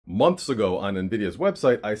Months ago on NVIDIA's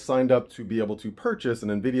website, I signed up to be able to purchase an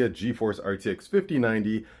NVIDIA GeForce RTX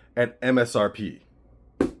 5090 at MSRP.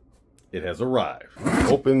 It has arrived.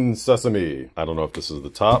 Open sesame. I don't know if this is the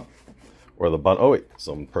top or the bottom. Oh wait,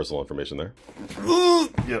 some personal information there.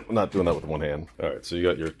 Yep, I'm not doing that with one hand. All right, so you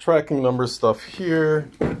got your tracking number stuff here.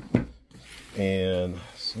 And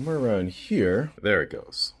somewhere around here, there it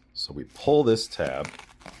goes. So we pull this tab,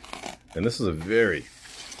 and this is a very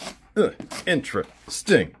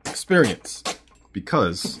interesting experience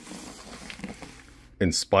because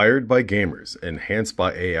inspired by gamers, enhanced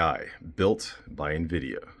by AI, built by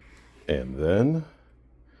NVIDIA. And then,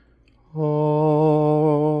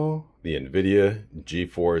 oh, the NVIDIA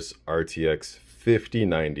GeForce RTX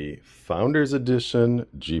 5090 Founders Edition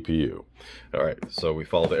GPU. All right, so we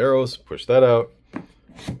follow the arrows, push that out,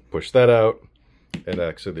 and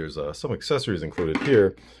actually there's some accessories included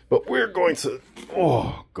here, but we're going to,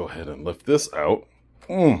 go ahead and lift this out.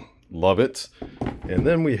 Love it. And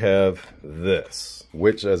then we have this,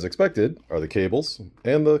 which as expected are the cables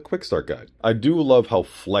and the quick start guide. I do love how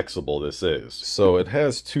flexible this is. So it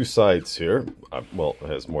has two sides here. Well, it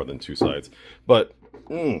has more than two sides, but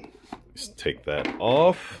just take that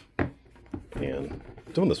off. And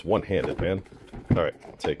I'm doing this one-handed, man. All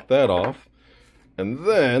right, take that off. And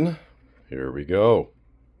then, here we go.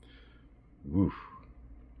 Ooh,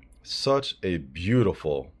 such a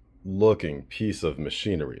beautiful looking piece of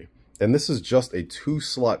machinery. And this is just a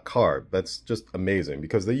 2-slot card. That's just amazing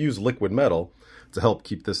because they use liquid metal to help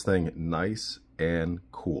keep this thing nice and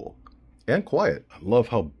cool and quiet. I love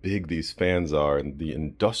how big these fans are and the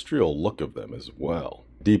industrial look of them as well.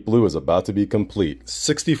 Deep Blue is about to be complete.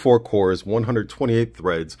 64 cores, 128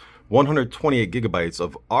 threads, 128 gigabytes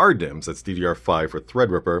of RDIMMs, that's DDR5 for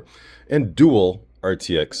Threadripper, and dual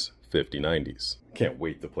RTX 5090s. Can't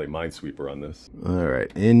wait to play Minesweeper on this. All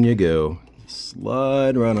right, in you go.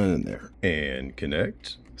 Slide right on in there and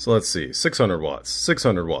connect. So let's see, 600 watts,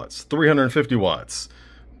 600 watts, 350 watts,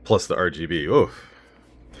 plus the RGB. Oof.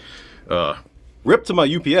 Rip to my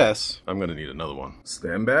UPS. I'm gonna need another one.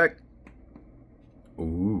 Stand back.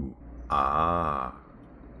 Ooh,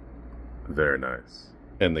 very nice.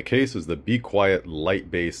 And the case is the Be Quiet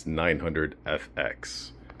Light Base 900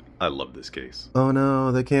 FX. I love this case. Oh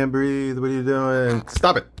no, they can't breathe. What are you doing?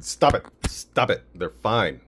 Stop it, stop it, stop it. They're fine.